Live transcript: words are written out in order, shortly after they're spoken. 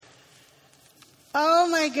Oh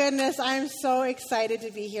my goodness, I'm so excited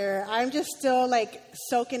to be here. I'm just still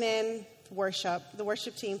soaking in worship, the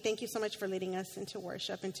worship team. Thank you so much for leading us into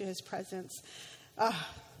worship, into his presence. Oh,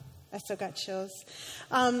 I still got chills.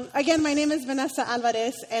 Again, my name is Vanessa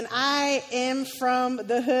Alvarez, and I am from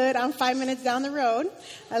the hood. I'm 5 minutes down the road.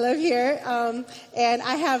 I live here, and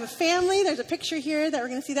I have a family. There's a picture here that we're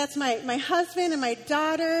going to see. That's my husband and my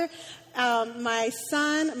daughter, my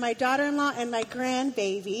son, my daughter-in-law, and my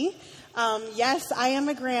grandbaby. Yes, I am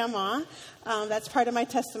a grandma. That's part of my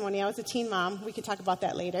testimony. I was a teen mom. We can talk about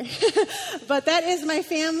that later. But that is my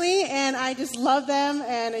family, and I just love them,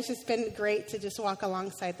 and it's just been great to just walk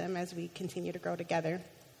alongside them as we continue to grow together.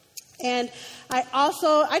 And I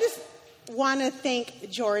just want to thank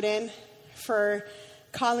Jordan for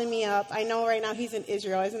calling me up. I know right now he's in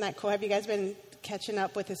Israel. Isn't that cool? Have you guys been catching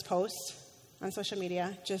up with his posts on social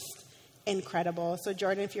media? Just incredible. So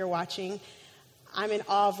Jordan, if you're watching, I'm in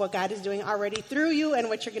awe of what God is doing already through you and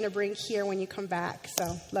what you're going to bring here when you come back.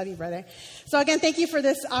 So, love you, brother. So, again, thank you for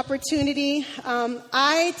this opportunity.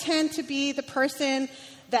 I tend to be the person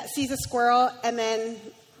that sees a squirrel and then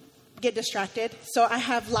get distracted. So, I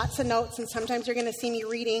have lots of notes, and sometimes you're going to see me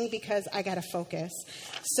reading because I got to focus.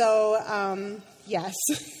 So, yes.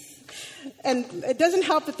 And it doesn't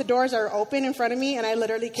help that the doors are open in front of me, and I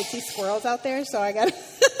literally could see squirrels out there, so I got to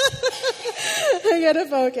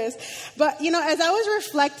focus. But, as I was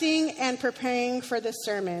reflecting and preparing for this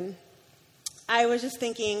sermon, I was just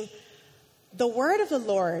thinking, the word of the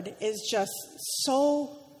Lord is just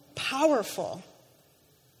so powerful,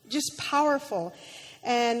 just powerful.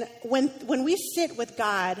 And when we sit with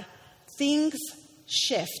God, things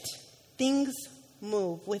shift, things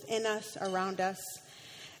move within us, around us.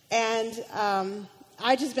 And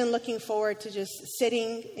I've just been looking forward to just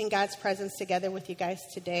sitting in God's presence together with you guys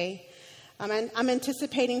today. I'm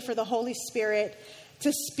anticipating for the Holy Spirit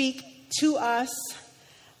to speak to us,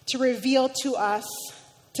 to reveal to us,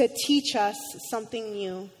 to teach us something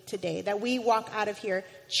new today, that we walk out of here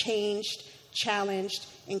changed, challenged,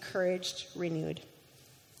 encouraged, renewed.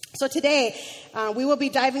 So today, we will be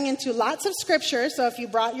diving into lots of scriptures. So if you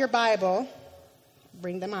brought your Bible,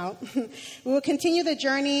 bring them out. We will continue the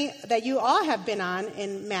journey that you all have been on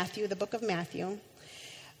in Matthew, the book of Matthew.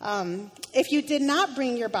 If you did not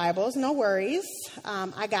bring your Bibles, no worries.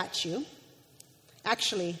 I got you.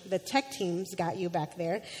 Actually, the tech team's got you back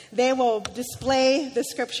there. They will display the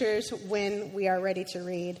scriptures when we are ready to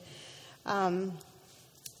read.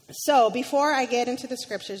 So before I get into the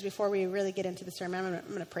scriptures, before we really get into the sermon, I'm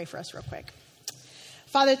going to pray for us real quick.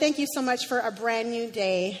 Father, thank you so much for a brand new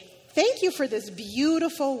day. Thank you for this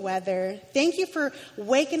beautiful weather. Thank you for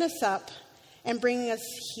waking us up and bringing us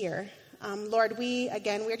here. Lord,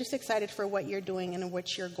 we're just excited for what you're doing and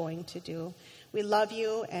what you're going to do. We love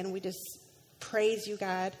you and we just praise you,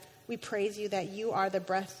 God. We praise you that you are the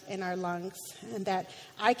breath in our lungs and that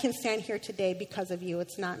I can stand here today because of you.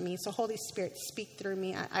 It's not me. So Holy Spirit, speak through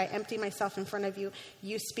me. I empty myself in front of you.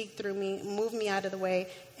 You speak through me. Move me out of the way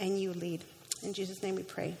and you lead. In Jesus' name we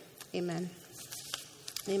pray. Amen.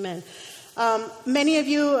 Amen. Many of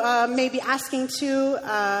you may be asking too,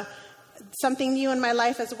 something new in my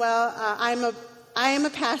life as well. I am a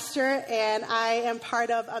pastor, and I am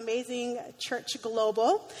part of Amazing Church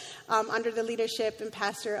Global under the leadership and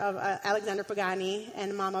pastor of Alexander Pagani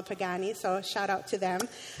and Mama Pagani. So shout out to them.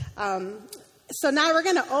 So now we're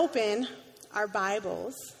going to open our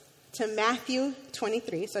Bibles to Matthew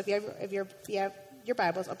 23. So if you have your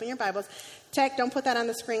Bibles, open your Bibles. Tech, don't put that on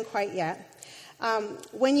the screen quite yet.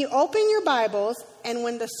 When you open your Bibles and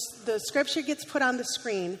when the scripture gets put on the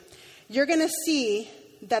screen, you're going to see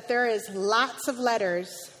that there is lots of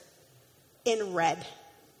letters in red.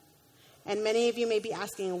 And many of you may be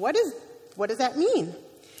asking, what does that mean?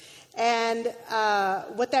 And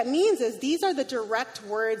what that means is these are the direct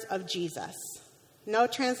words of Jesus. No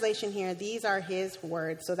translation here. These are his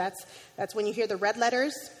words. So that's when you hear the red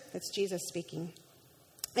letters, it's Jesus speaking.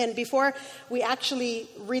 And before we actually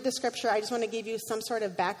read the scripture, I just want to give you some sort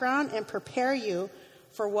of background and prepare you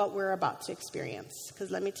for what we're about to experience.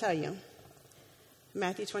 Because let me tell you,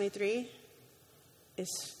 Matthew 23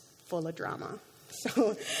 is full of drama.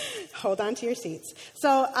 So hold on to your seats.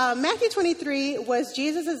 So Matthew 23 was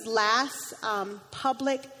Jesus' last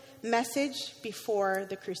public message before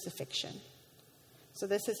the crucifixion. So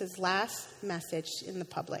this is his last message in the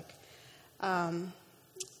public.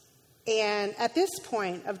 And at this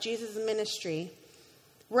point of Jesus' ministry,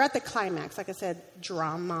 we're at the climax, like I said,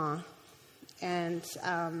 drama. And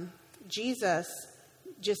Jesus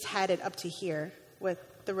just had it up to here with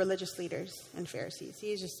the religious leaders and Pharisees.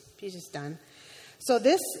 He's just done. So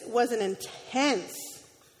this was an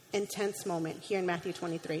intense moment here in Matthew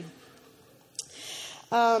 23.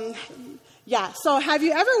 So have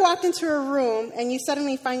you ever walked into a room and you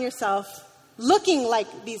suddenly find yourself looking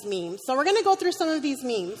like these memes? So we're going to go through some of these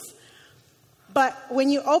memes. But when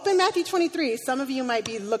you open Matthew 23, some of you might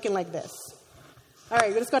be looking like this. All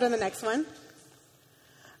right, let's go to the next one.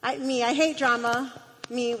 I hate drama.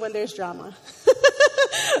 Me when there's drama.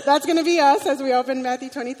 That's going to be us as we open Matthew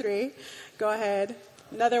 23. Go ahead.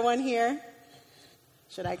 Another one here.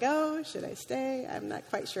 Should I go? Should I stay? I'm not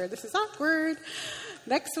quite sure. This is awkward.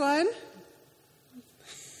 Next one.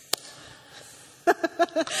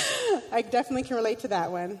 I definitely can relate to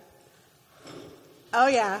that one. Oh,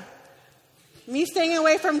 yeah. Me staying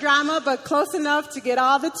away from drama, but close enough to get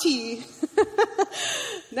all the tea.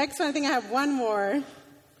 Next one, I think I have one more.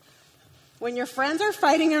 When your friends are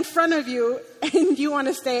fighting in front of you and you want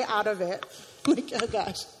to stay out of it. Like, oh,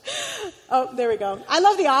 gosh. Oh, there we go. I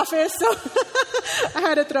love The Office, so I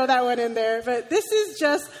had to throw that one in there. But this is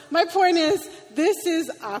just, my point is, this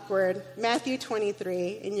is awkward. Matthew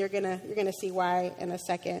 23, and you're gonna see why in a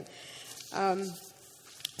second.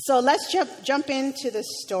 So let's jump into the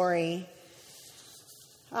story.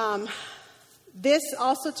 This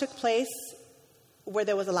also took place where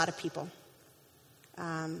there was a lot of people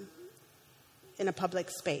in a public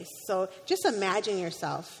space. So just imagine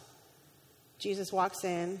yourself. Jesus walks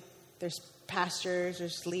in. There's pastors,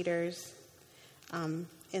 there's leaders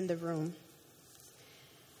in the room.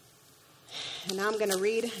 And now I'm going to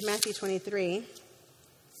read Matthew 23.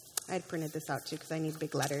 I had printed this out too because I need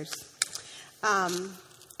big letters. And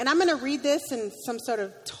I'm going to read this in some sort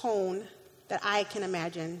of tone that I can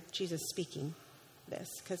imagine Jesus speaking this.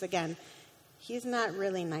 Because again, he's not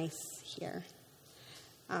really nice here.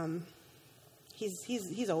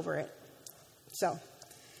 He's over it. So,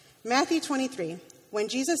 Matthew 23, when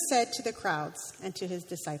Jesus said to the crowds and to his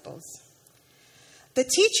disciples, "The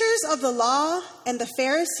teachers of the law and the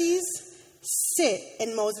Pharisees sit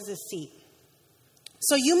in Moses' seat.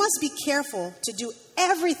 So you must be careful to do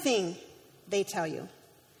everything they tell you,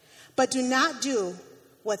 but do not do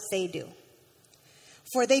what they do.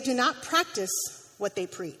 For they do not practice what they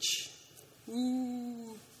preach.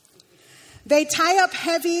 Ooh. They tie up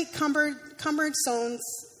heavy, cumbered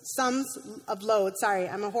sums of loads." Sorry,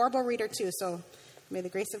 I'm a horrible reader too, so may the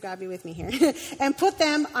grace of God be with me here. "And put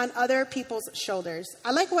them on other people's shoulders." I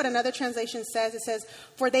like what another translation says. It says,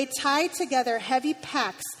 "For they tie together heavy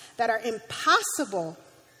packs that are impossible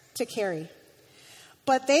to carry.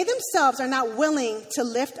 But they themselves are not willing to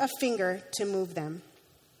lift a finger to move them.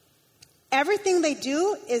 Everything they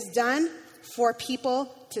do is done for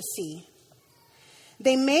people to see.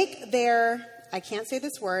 They make their," I can't say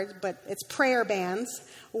this word, but it's prayer bands,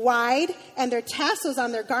 "wide and their tassels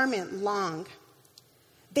on their garment long.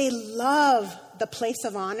 They love the place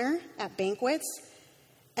of honor at banquets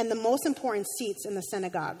and the most important seats in the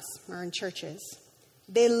synagogues or in churches.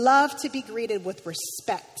 They love to be greeted with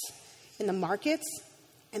respect in the markets,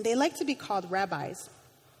 and they like to be called rabbi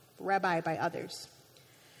by others.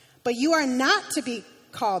 But you are not to be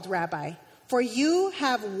called rabbi, for you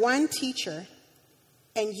have one teacher,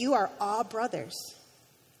 and you are all brothers.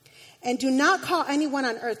 And do not call anyone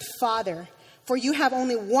on earth Father, for you have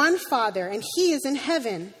only one Father, and he is in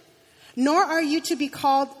heaven. Nor are you to be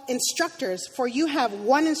called instructors, for you have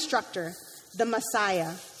one instructor, the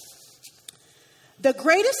Messiah. The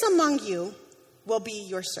greatest among you will be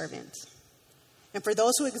your servant. And for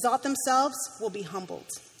those who exalt themselves will be humbled.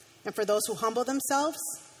 And for those who humble themselves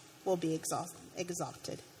will be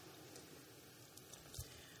exalted.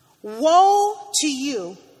 Woe to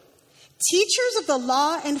you, teachers of the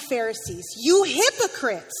law and Pharisees, you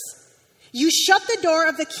hypocrites! You shut the door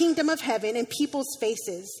of the kingdom of heaven in people's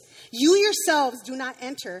faces. You yourselves do not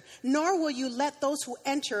enter, nor will you let those who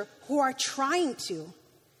enter who are trying to.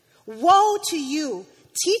 Woe to you,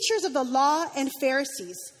 teachers of the law and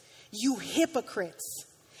Pharisees, you hypocrites!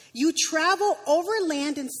 You travel over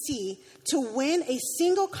land and sea to win a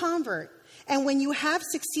single convert, and when you have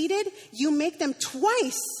succeeded, you make them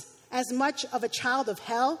twice as much of a child of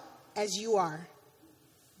hell as you are.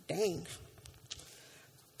 Dang.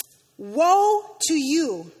 Woe to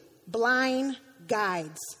you, blind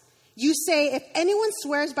guides! You say, if anyone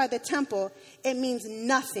swears by the temple, it means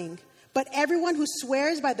nothing. But everyone who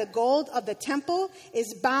swears by the gold of the temple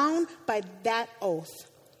is bound by that oath.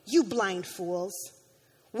 You blind fools!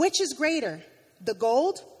 Which is greater, the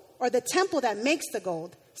gold or the temple that makes the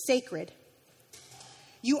gold sacred?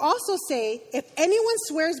 You also say, if anyone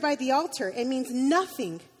swears by the altar, it means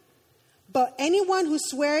nothing. But anyone who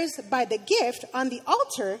swears by the gift on the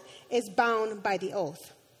altar is bound by the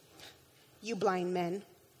oath. You blind men!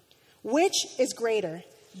 Which is greater,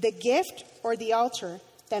 the gift or the altar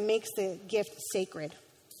that makes the gift sacred?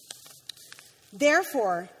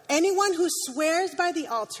 Therefore, anyone who swears by the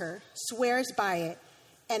altar swears by it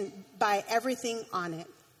and by everything on it.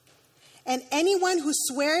 And anyone who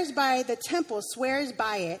swears by the temple swears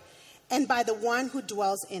by it and by the one who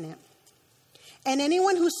dwells in it. And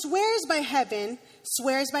anyone who swears by heaven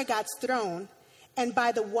swears by God's throne and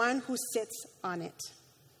by the one who sits on it.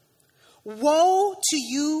 Woe to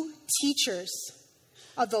you, teachers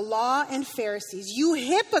of the law and Pharisees, you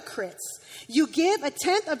hypocrites! You give a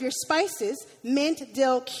tenth of your spices, mint,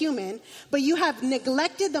 dill, cumin, but you have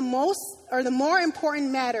neglected the more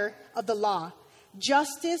important matter of the law,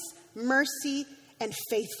 justice, mercy, and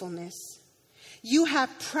faithfulness. You have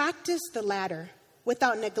practiced the latter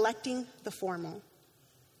without neglecting the former.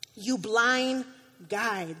 You blind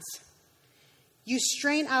guides. You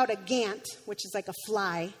strain out a gant, which is like a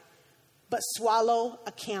fly, but swallow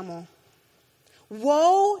a camel.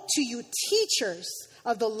 Woe to you, teachers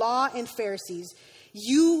of the law and Pharisees,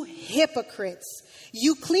 you hypocrites!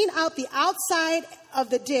 You clean out the outside of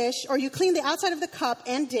the dish, or you clean the outside of the cup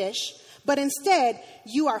and dish, but instead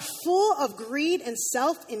you are full of greed and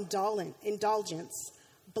self-indulgence.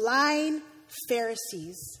 Blind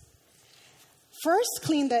Pharisees. First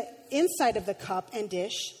clean the inside of the cup and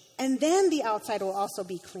dish, and then the outside will also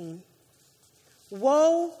be clean.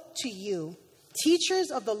 Woe to you,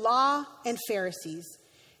 teachers of the law and Pharisees,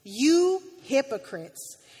 you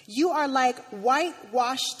hypocrites! You are like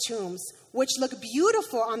whitewashed tombs, which look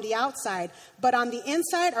beautiful on the outside, but on the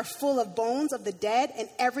inside are full of bones of the dead and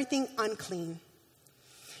everything unclean.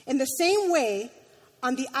 In the same way,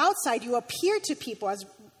 on the outside you appear to people as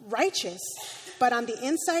righteous, but on the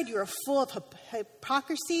inside you are full of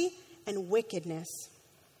hypocrisy and wickedness.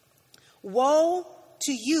 Woe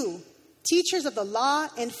to you, teachers of the law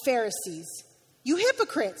and Pharisees, you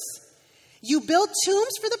hypocrites! You build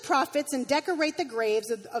tombs for the prophets and decorate the graves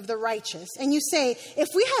of the righteous. And you say, if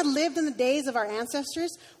we had lived in the days of our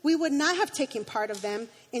ancestors, we would not have taken part of them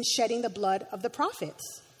in shedding the blood of the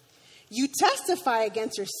prophets. You testify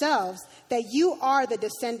against yourselves that you are the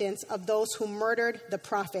descendants of those who murdered the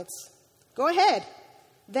prophets. Go ahead,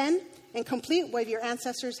 then, and complete what your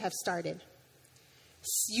ancestors have started.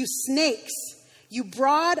 You snakes, you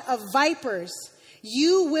brood of vipers,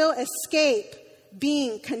 you will escape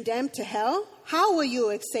being condemned to hell? How will you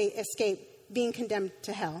escape being condemned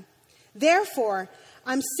to hell? Therefore,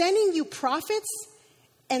 I'm sending you prophets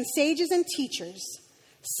and sages and teachers.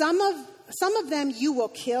 Some of them you will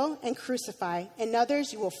kill and crucify, and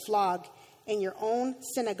others you will flog in your own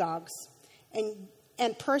synagogues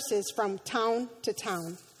and pursue from town to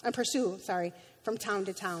town.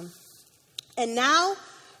 And now,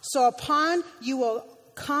 so upon you will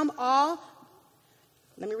come all.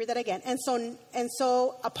 Let me read that again. And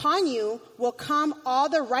so upon you will come all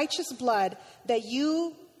the righteous blood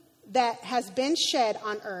that has been shed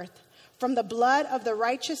on earth, from the blood of the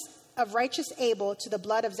righteous Abel to the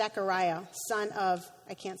blood of Zechariah, son of,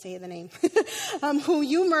 I can't say the name, whom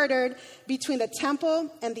you murdered between the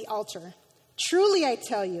temple and the altar. Truly I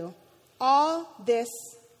tell you, all this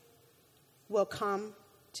will come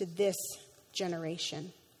to this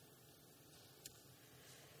generation.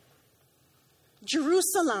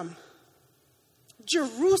 Jerusalem,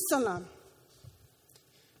 Jerusalem,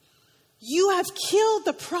 you have killed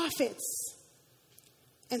the prophets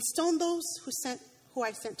and stoned those who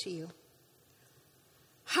I sent to you.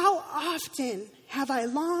 How often have I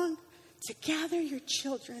longed to gather your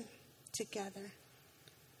children together,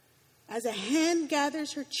 as a hen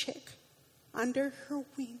gathers her chick under her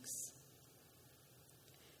wings,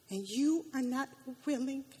 and you are not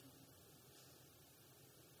willing.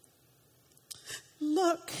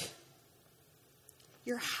 Look,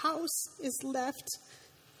 your house is left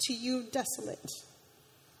to you desolate.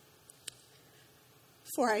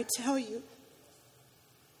 For I tell you,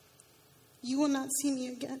 you will not see me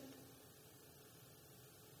again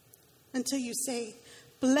until you say,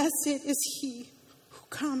 blessed is he who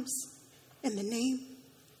comes in the name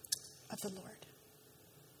of the Lord.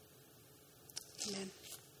 Amen.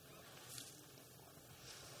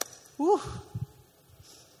 Woo.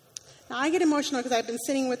 Now, I get emotional because I've been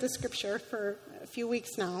sitting with the scripture for a few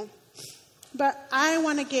weeks now. But I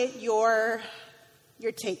want to get your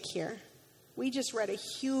take here. We just read a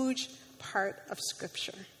huge part of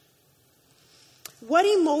scripture. What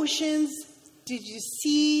emotions did you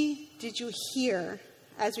see, did you hear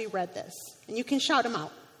as we read this? And you can shout them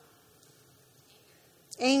out.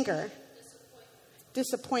 Anger.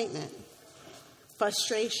 Disappointment.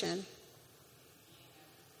 Frustration.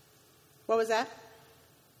 What was that?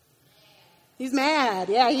 He's mad.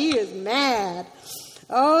 Yeah, he is mad.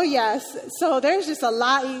 Oh, yes. So there's a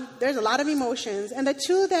lot of emotions. And the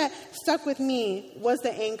two that stuck with me was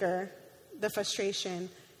the anger. the frustration,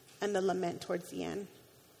 and the lament towards the end.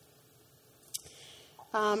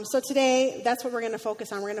 So today, that's what we're going to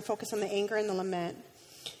focus on. We're going to focus on the anger and the lament.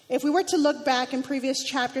 If we were to look back in previous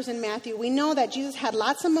chapters in Matthew, we know that Jesus had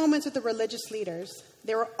lots of moments with the religious leaders.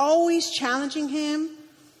 They were always challenging him,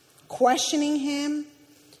 questioning him,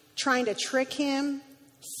 trying to trick him,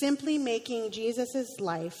 simply making Jesus'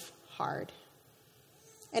 life hard.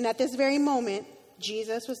 And at this very moment,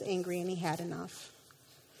 Jesus was angry and he had enough.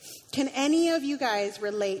 Can any of you guys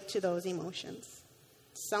relate to those emotions?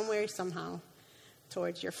 Somewhere, somehow.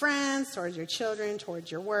 Towards your friends, towards your children,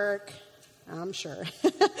 towards your work. I'm sure.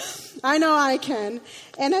 I know I can.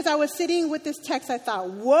 And as I was sitting with this text, I thought,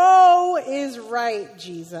 whoa is right,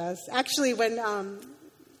 Jesus. Actually, when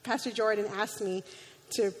Pastor Jordan asked me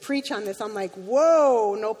to preach on this, I'm like,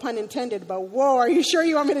 whoa, no pun intended, but whoa, are you sure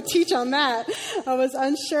you want me to teach on that? I was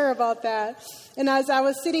unsure about that. And as I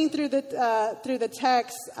was sitting through the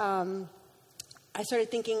text, I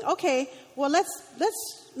started thinking, okay, well, let's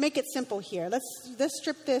make it simple here. Let's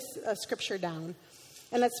strip this scripture down,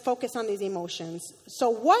 and let's focus on these emotions. So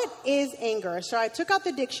what is anger? So I took out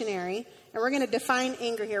the dictionary, and we're going to define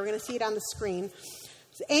anger here. We're going to see it on the screen.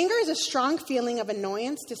 So anger is a strong feeling of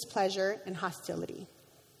annoyance, displeasure, and hostility.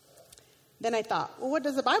 Then I thought, well, what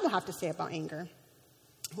does the Bible have to say about anger?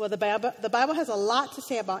 Well, the Bible has a lot to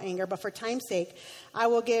say about anger, but for time's sake, I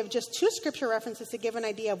will give just 2 scripture references to give an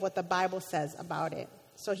idea of what the Bible says about it.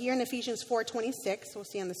 So here in Ephesians 4:26, we'll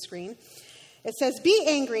see on the screen, it says, "Be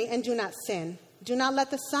angry and do not sin. Do not let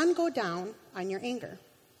the sun go down on your anger."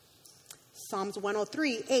 Psalms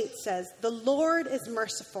 103:8 says, "The Lord is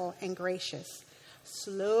merciful and gracious,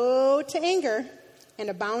 slow to anger, and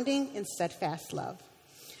abounding in steadfast love."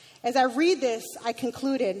 As I read this, I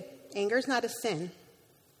concluded, anger is not a sin,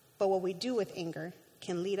 but what we do with anger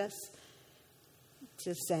can lead us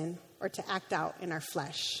to sin or to act out in our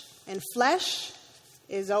flesh. And flesh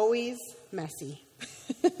is always messy.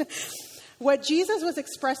 What Jesus was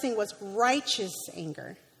expressing was righteous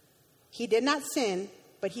anger. He did not sin,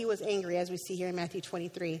 but he was angry, as we see here in Matthew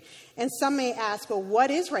 23. And some may ask, well,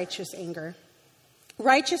 what is righteous anger?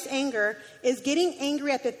 Righteous anger is getting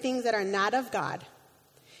angry at the things that are not of God.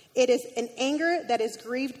 It is an anger that is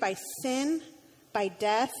grieved by sin, by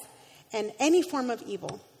death, and any form of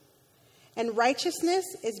evil. And righteousness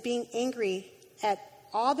is being angry at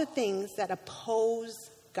all the things that oppose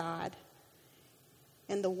God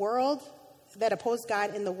in the world, that oppose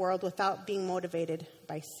God in the world without being motivated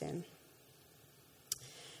by sin.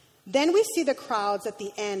 Then we see the crowds at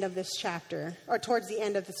the end of this chapter, or towards the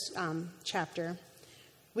end of this chapter.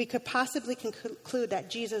 We could possibly conclude that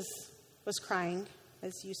Jesus was crying.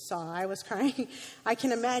 As you saw, I was crying. I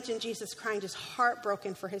can imagine Jesus crying, just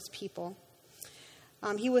heartbroken for his people.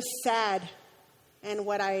 He was sad, and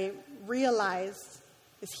what I realized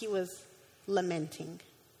is he was lamenting.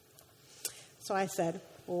 So I said,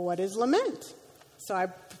 well, what is lament? So I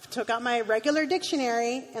took out my regular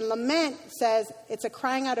dictionary, and lament says it's a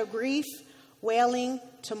crying out of grief, wailing,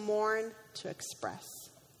 to mourn, to express.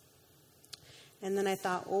 And then I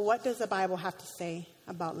thought, well, what does the Bible have to say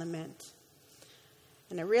about lament?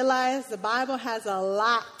 And I realized the Bible has a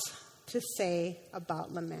lot to say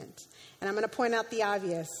about lament. And I'm going to point out the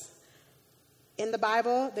obvious. In the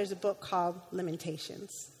Bible, there's a book called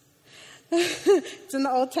Lamentations. It's in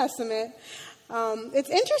the Old Testament. It's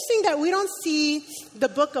interesting that we don't see the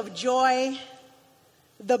book of joy,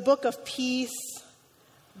 the book of peace,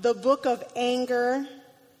 the book of anger.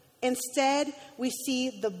 Instead, we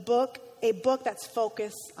see a book that's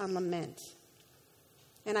focused on lament.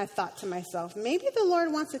 And I thought to myself, maybe the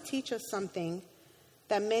Lord wants to teach us something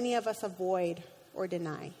that many of us avoid or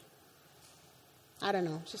deny. I don't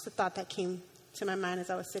know. It's just a thought that came to my mind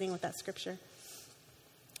as I was sitting with that scripture.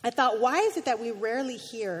 I thought, why is it that we rarely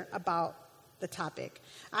hear about the topic?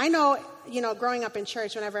 I know, growing up in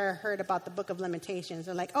church, whenever I heard about the book of Lamentations,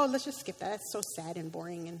 they're like, oh, let's just skip that. That's so sad and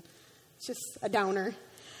boring, and it's just a downer.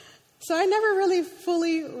 So I never really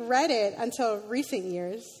fully read it until recent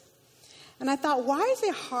years. And I thought, why is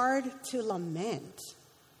it hard to lament?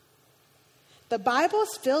 The Bible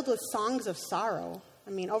is filled with songs of sorrow. I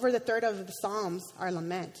mean, over the third of the Psalms are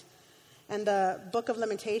lament. And the book of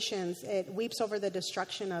Lamentations, it weeps over the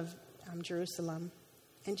destruction of Jerusalem.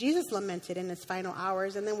 And Jesus lamented in his final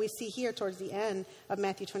hours. And then we see here towards the end of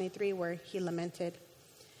Matthew 23 where he lamented.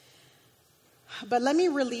 But let me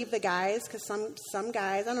relieve the guys, because some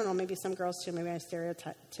guys, I don't know, maybe some girls too, maybe I'm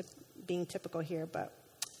being typical here, but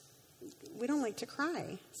we don't like to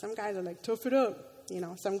cry. Some guys are like, tough it up.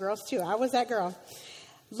 Some girls too. I was that girl.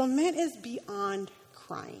 Lament is beyond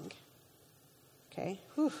crying. Okay?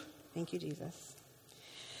 Whew. Thank you, Jesus.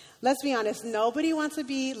 Let's be honest, nobody wants to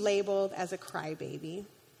be labeled as a crybaby.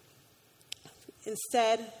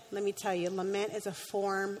 Instead, let me tell you, lament is a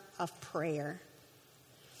form of prayer.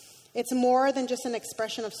 It's more than just an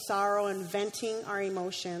expression of sorrow and venting our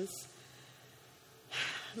emotions.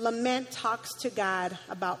 Lament talks to God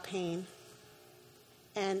about pain,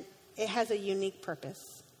 and it has a unique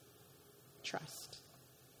purpose: trust.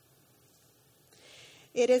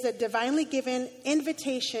 It is a divinely given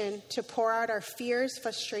invitation to pour out our fears,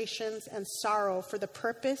 frustrations, and sorrow for the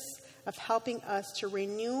purpose of helping us to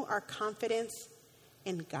renew our confidence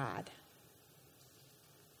in God.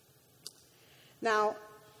 Now,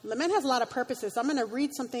 lament has a lot of purposes. So I'm going to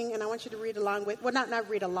read something, and I want you to read along with, well, not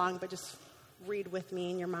read along, but just read with me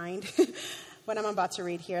in your mind what I'm about to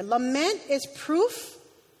read here. Lament is proof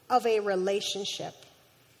of a relationship.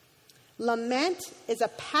 Lament is a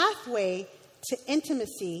pathway to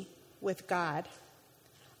intimacy with God.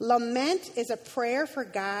 Lament is a prayer for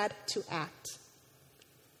God to act.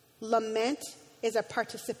 Lament is a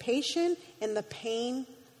participation in the pain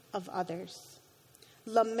of others.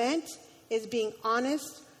 Lament is being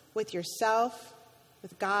honest with yourself,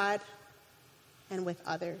 with God, and with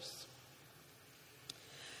others.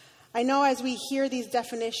 I know as we hear these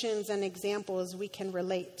definitions and examples, we can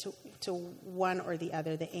relate to one or the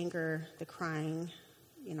other, the anger, the crying,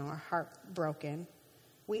 our heart broken.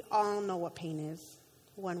 We all know what pain is,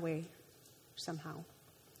 one way, somehow.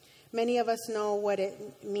 Many of us know what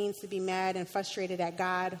it means to be mad and frustrated at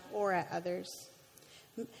God or at others.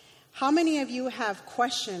 How many of you have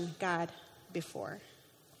questioned God before?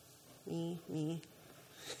 Me.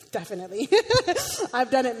 Definitely.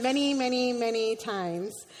 I've done it many, many, many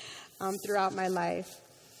times throughout my life.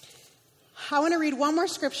 I want to read one more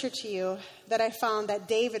scripture to you that I found that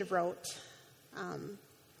David wrote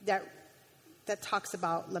that talks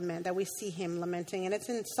about lament, that we see him lamenting. And it's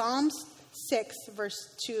in Psalms 6,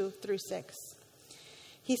 verse 2 through 6.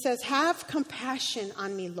 He says, "Have compassion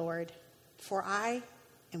on me, Lord, for I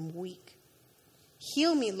am weak.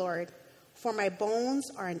 Heal me, Lord, for my bones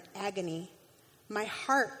are in agony.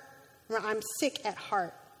 I'm sick at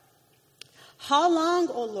heart. How long,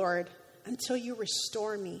 O Lord, until you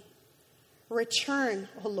restore me? Return,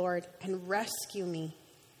 O Lord, and rescue me.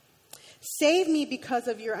 Save me because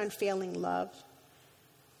of your unfailing love.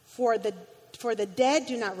 For the dead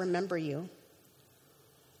do not remember you.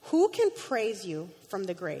 Who can praise you from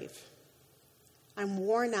the grave? I'm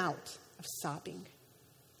worn out of sobbing.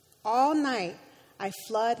 All night I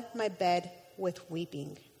flood my bed with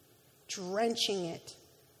weeping, drenching it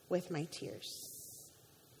with my tears."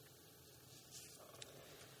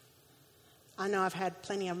 I know I've had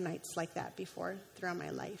plenty of nights like that before throughout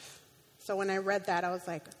my life. So when I read that, I was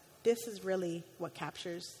like, this is really what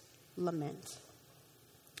captures lament.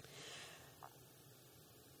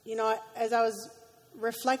 As I was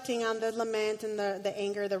reflecting on the lament and the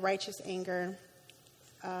anger, the righteous anger,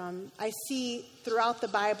 I see throughout the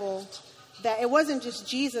Bible that it wasn't just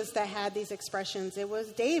Jesus that had these expressions. It was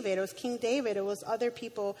David. It was King David. It was other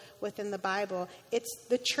people within the Bible. It's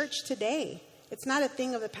the church today. It's not a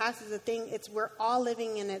thing of the past. It's a thing. We're all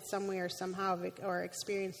living in it some way or somehow or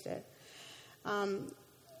experienced it.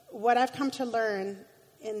 What I've come to learn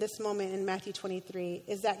in this moment in Matthew 23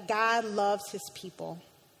 is that God loves his people.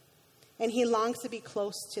 And he longs to be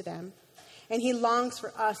close to them. And he longs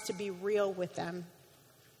for us to be real with them.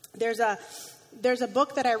 There's a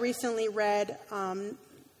book that I recently read.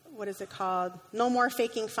 What is it called? No More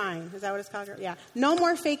Faking Fine. Is that what it's called? Yeah. No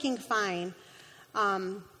More Faking Fine.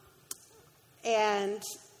 And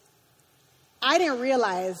I didn't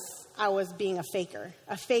realize I was being a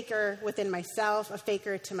faker within myself, a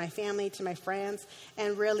faker to my family, to my friends,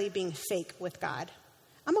 and really being fake with God.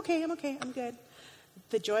 I'm okay, I'm good.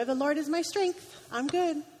 The joy of the Lord is my strength. I'm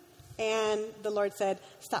good. And the Lord said,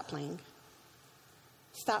 stop playing.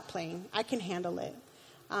 Stop playing. I can handle it.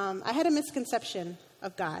 I had a misconception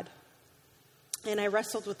of God. And I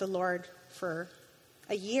wrestled with the Lord for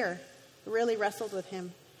a year. Really wrestled with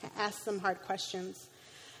him. Asked some hard questions.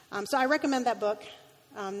 So I recommend that book,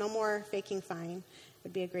 No More Faking Fine. It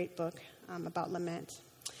would be a great book about lament.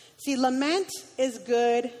 See, lament is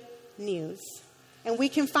good news. And we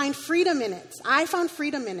can find freedom in it. I found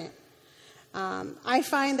freedom in it. I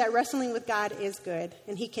find that wrestling with God is good.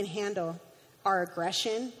 And he can handle our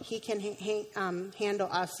aggression. He can handle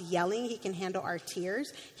us yelling. He can handle our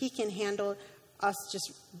tears. He can handle us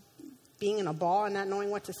just being in a ball and not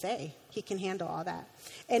knowing what to say. He can handle all that.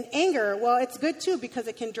 And anger, well, it's good too because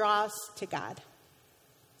it can draw us to God.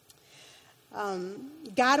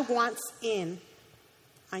 God wants in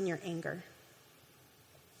on your anger.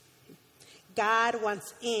 God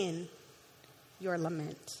wants in your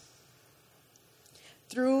lament.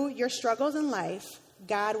 through your struggles in life,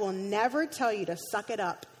 God will never tell you to suck it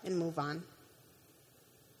up and move on.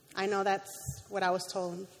 I know that's what I was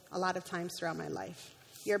told a lot of times throughout my life.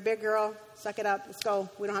 You're a big girl, suck it up, let's go.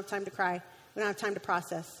 We don't have time to cry. We don't have time to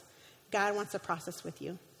process. God wants to process with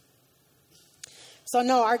you. So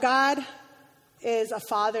no, our God is a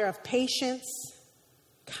Father of patience,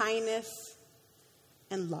 kindness,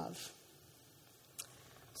 and love.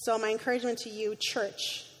 So my encouragement to you,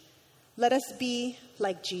 church, let us be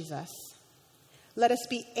like Jesus. Let us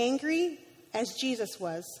be angry as Jesus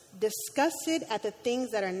was, disgusted at the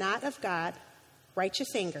things that are not of God,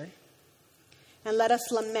 righteous anger. And let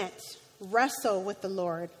us lament, wrestle with the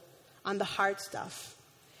Lord on the hard stuff,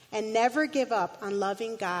 and never give up on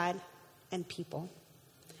loving God and people.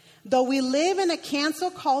 Though we live in a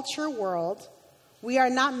cancel culture world, we are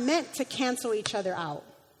not meant to cancel each other out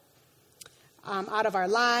of our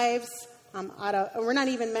lives. We're not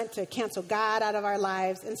even meant to cancel God out of our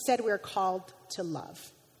lives. Instead, we are called to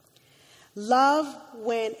love. Love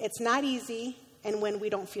when it's not easy and when we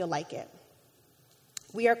don't feel like it.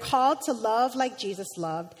 We are called to love like Jesus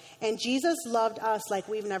loved, and Jesus loved us like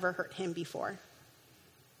we've never hurt him before.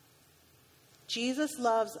 Jesus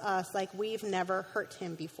loves us like we've never hurt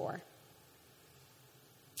him before.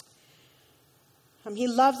 He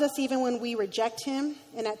loves us even when we reject him,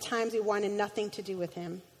 and at times we wanted nothing to do with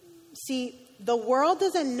him. See, the world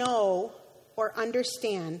doesn't know or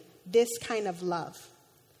understand this kind of love.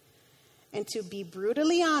 And to be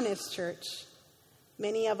brutally honest, church,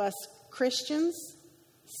 many of us Christians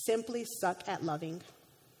simply suck at loving.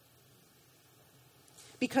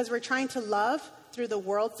 Because we're trying to love through the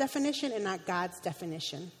world's definition and not God's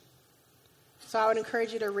definition. So I would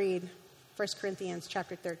encourage you to read 1 Corinthians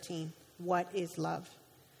chapter 13. What is love?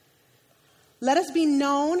 Let us be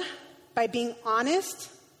known by being honest,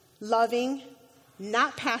 loving,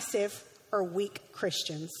 not passive or weak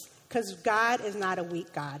Christians. Because God is not a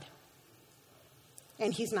weak God.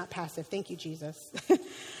 And he's not passive. Thank you, Jesus.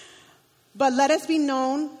 But let us be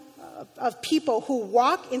known of people who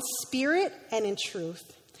walk in spirit and in truth.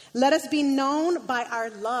 Let us be known by our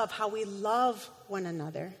love, how we love one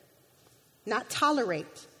another. Not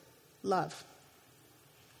tolerate, love.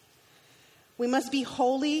 We must be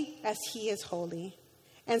holy as he is holy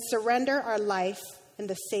and surrender our life in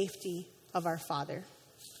the safety of our Father.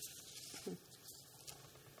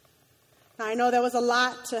 Now, I know that was a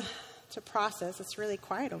lot to process. It's really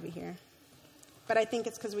quiet over here. But I think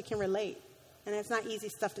it's because we can relate. And it's not easy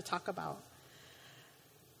stuff to talk about.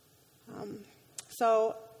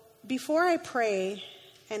 So before I pray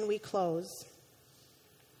and we close,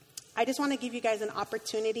 I just want to give you guys an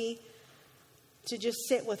opportunity to just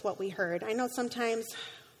sit with what we heard. I know sometimes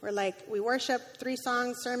we're like, we worship 3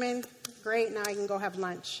 songs, sermon, great, now I can go have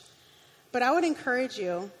lunch. But I would encourage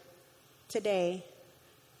you today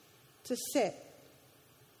to sit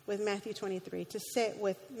with Matthew 23, to sit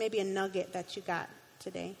with maybe a nugget that you got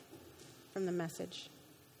today from the message.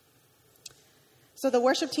 So the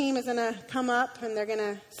worship team is going to come up and they're going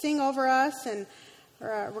to sing over us, and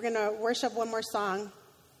we're going to worship one more song.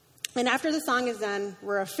 And after the song is done,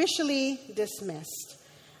 we're officially dismissed.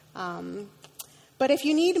 But if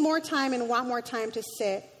you need more time and want more time to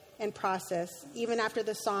sit and process, even after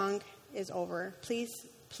the song is over, please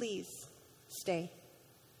stay.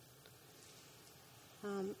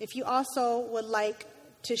 If you also would like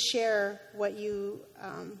to share what you've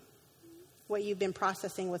been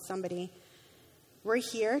processing with somebody, we're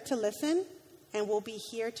here to listen, and we'll be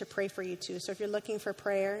here to pray for you too. So if you're looking for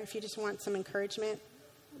prayer, if you just want some encouragement,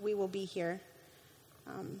 we will be here.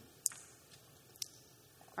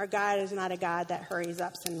 Our God is not a God that hurries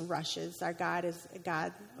up and rushes. Our God is a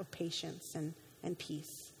God of patience and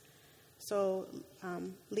peace. So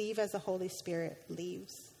leave as the Holy Spirit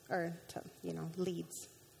leads.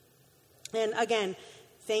 And again,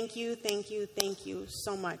 thank you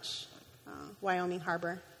so much, Wyoming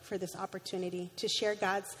Harbor, for this opportunity to share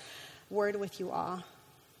God's word with you all.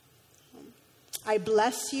 I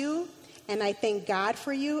bless you, and I thank God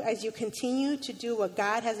for you as you continue to do what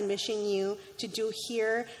God has missioned you to do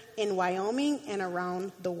here in Wyoming and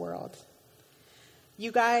around the world.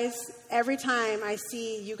 You guys, every time I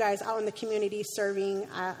see you guys out in the community serving,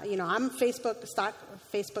 I'm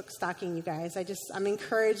Facebook stalking you guys. I'm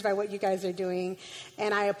encouraged by what you guys are doing,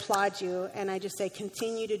 and I applaud you, and I just say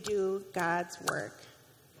continue to do God's work.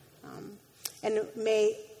 And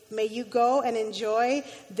may you go and enjoy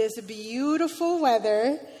this beautiful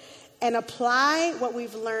weather and apply what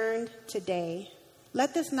we've learned today.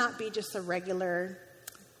 Let this not be just that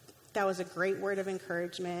was a great word of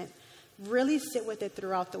encouragement. Really sit with it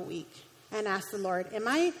throughout the week and ask the Lord, am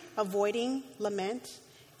I avoiding lament?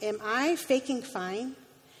 Am I faking fine?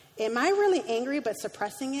 Am I really angry but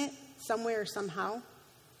suppressing it somewhere or somehow?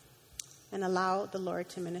 And allow the Lord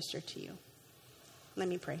to minister to you. Let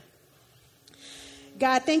me pray.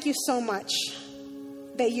 God, thank you so much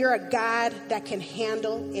that you're a God that can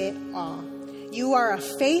handle it all. You are a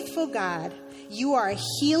faithful God. You are a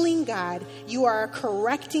healing God. You are a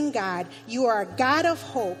correcting God. You are a God of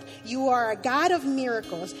hope. You are a God of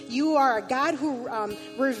miracles. You are a God who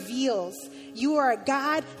reveals. You are a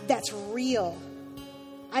God that's real.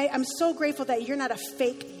 I'm so grateful that you're not a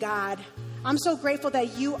fake God. I'm so grateful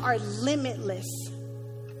that you are limitless.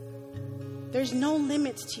 There's no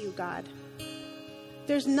limits to you, God.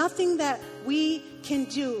 There's nothing that we can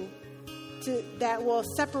do that will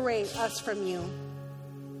separate us from you.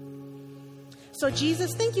 So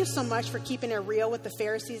Jesus, thank you so much for keeping it real with the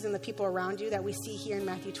Pharisees and the people around you that we see here in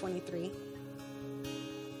Matthew 23.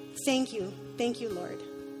 Thank you. Thank you, Lord.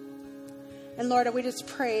 And Lord, we just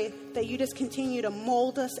pray that you just continue to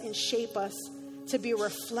mold us and shape us to be a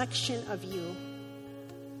reflection of you.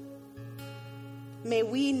 May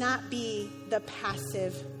we not be the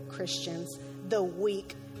passive Christians, the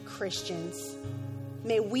weak Christians.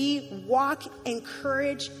 May we walk in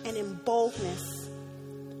courage and in boldness,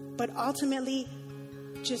 but ultimately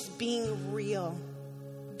just being real,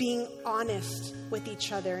 being honest with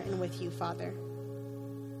each other and with you, Father.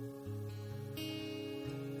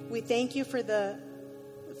 We thank you for the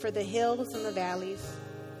hills and the valleys.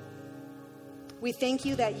 We thank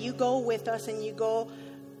you that you go with us and you go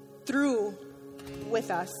through with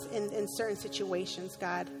us in certain situations,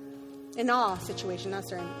 God. In all situations, not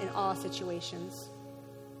certain, in all situations.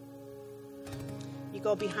 You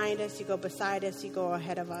go behind us, you go beside us, you go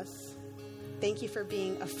ahead of us. Thank you for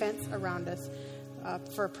being a fence around us,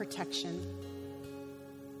 for protection.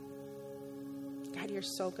 God, you're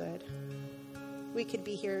so good. We could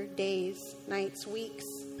be here days, nights, weeks,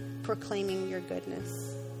 proclaiming your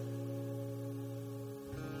goodness.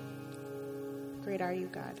 Great are you,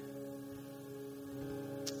 God.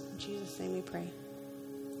 In Jesus' name we pray.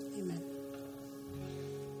 Amen.